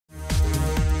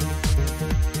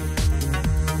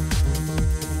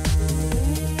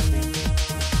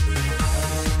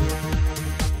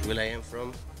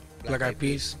Black Eyed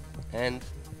Peas. And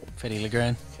Fedde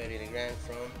Grande. Fedde Grande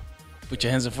from. Put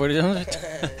your hands up for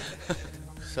it.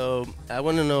 So I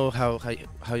want to know how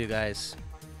you guys,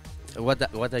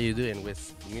 what are you doing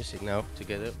with music now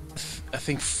together? I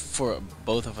think for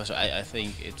both of us, I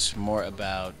think it's more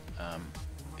about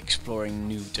exploring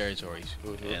new territories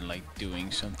and like doing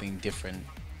something different,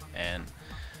 and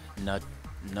not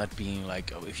being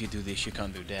like, oh, if you do this you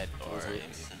can't do that, or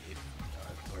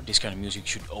this kind of music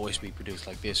should always be produced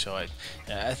like this. So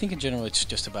I think in general it's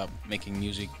just about making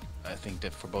music. I think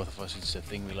that for both of us it's the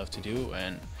thing we love to do,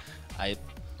 and I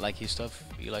like his stuff,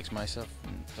 he likes my stuff,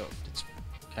 and so it's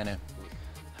kind of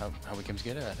how we came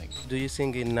together, I think. Do you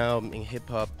think in hip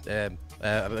hop, a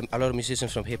lot of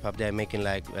musicians from hip hop, they're making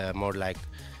like more like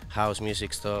house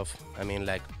music stuff? I mean,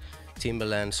 like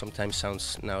Timberland sometimes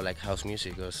sounds now like house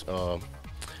music, or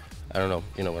I don't know,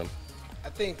 you know what? I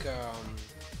think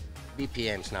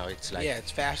BPMs now, it's like, yeah,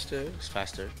 it's faster. it's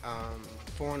faster.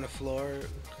 Four on the floor.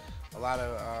 A lot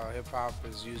of hip hop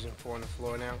is using four on the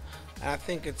floor now, and I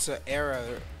think it's an era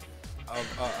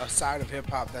of a side of hip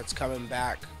hop that's coming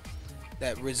back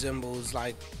that resembles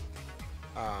like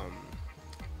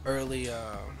early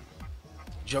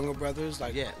Jungle Brothers,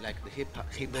 like Yeah, like the hip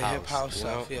house, hip house you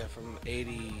know? stuff, yeah, from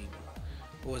 80,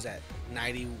 what was that,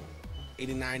 90,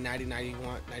 89, 90,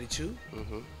 91, 92.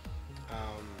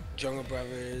 Jungle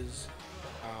Brothers.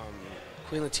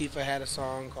 Queen Latifah had a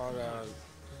song called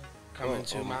Coming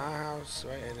to My House,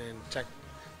 right? And then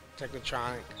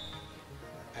Technotronic,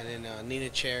 and then Nina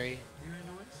Cherry.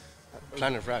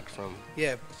 Planet Rock from.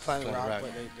 Yeah, Planet Planet Rock, Rock.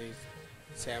 but they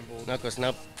sampled. No, because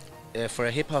now for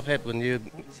a hip hop head, when you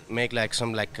make like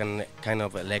some like kind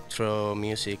of electro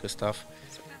music or stuff,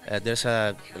 there's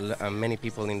many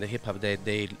people in the hip hop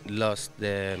they lost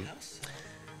their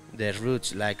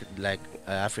roots, like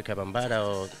Africa Bambaataa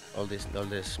or all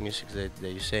this music that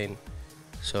you're saying.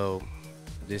 So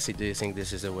do you think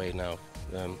this is the way now?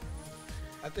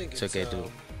 I think it's okay to.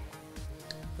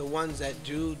 The ones that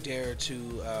do dare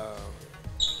to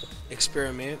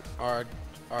experiment are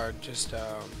just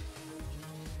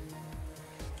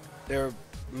they're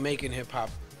making hip hop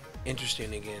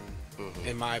interesting again,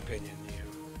 in my opinion.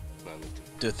 Yeah.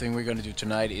 The thing we're gonna do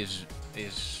tonight is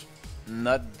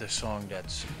not the song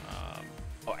that's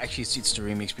or actually it's the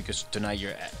remix, because tonight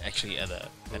you're actually at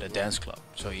a dance club,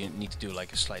 so you need to do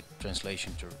like a slight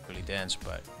translation to really dance,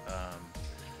 but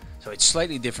so it's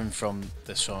slightly different from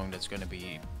the song that's gonna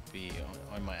be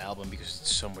on my album, because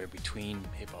it's somewhere between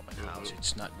hip hop and house.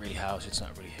 It's not really house, it's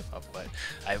not really hip hop, but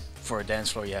for a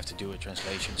dance floor you have to do a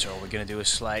translation, so we're gonna do a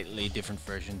slightly different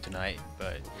version tonight,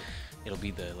 but it'll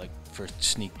be the like first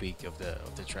sneak peek of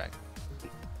the track.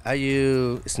 Are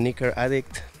you sneaker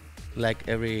addict, like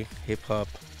every hip hop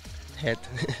head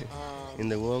in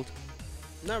the world?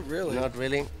 Not really. Not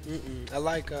really. I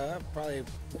like probably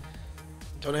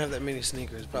don't have that many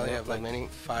sneakers. Probably Not have that like many?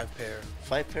 5 pair.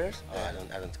 5 pairs? Oh,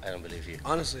 Yeah. I don't believe you.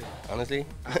 Honestly, Honestly.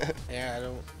 yeah, I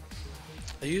don't.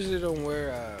 I usually don't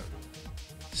wear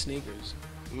sneakers.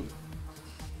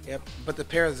 Yep, but the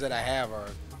pairs that I have are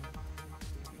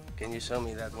Can you show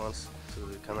me that once to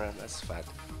the camera? That's fat.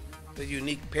 the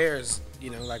unique pairs.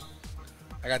 You know, like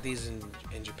I got these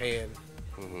in Japan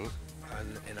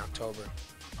in October.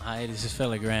 Hi, this is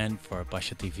Fedde Grande for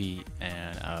Pacha TV,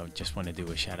 and I just want to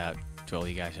do a shout out to all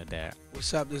you guys out there.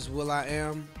 What's up? This is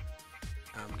Will.i.am.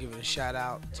 I'm giving a shout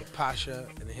out to Pacha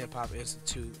and the Hip Hop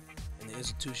Institute and the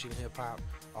Institution of Hip Hop.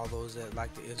 All those that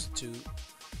like the Institute.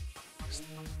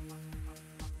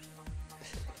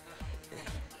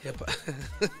 Hip Hop.